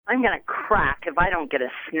I'm going to crack if I don't get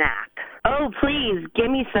a snack. Oh, please,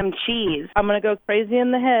 give me some cheese. I'm going to go crazy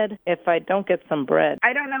in the head if I don't get some bread.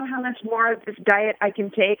 I don't know how much more of this diet I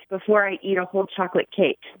can take before I eat a whole chocolate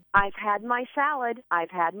cake. I've had my salad,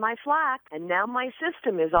 I've had my flack, and now my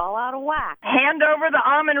system is all out of whack. Hand over the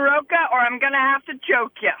almond roca or I'm going to have to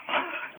choke you.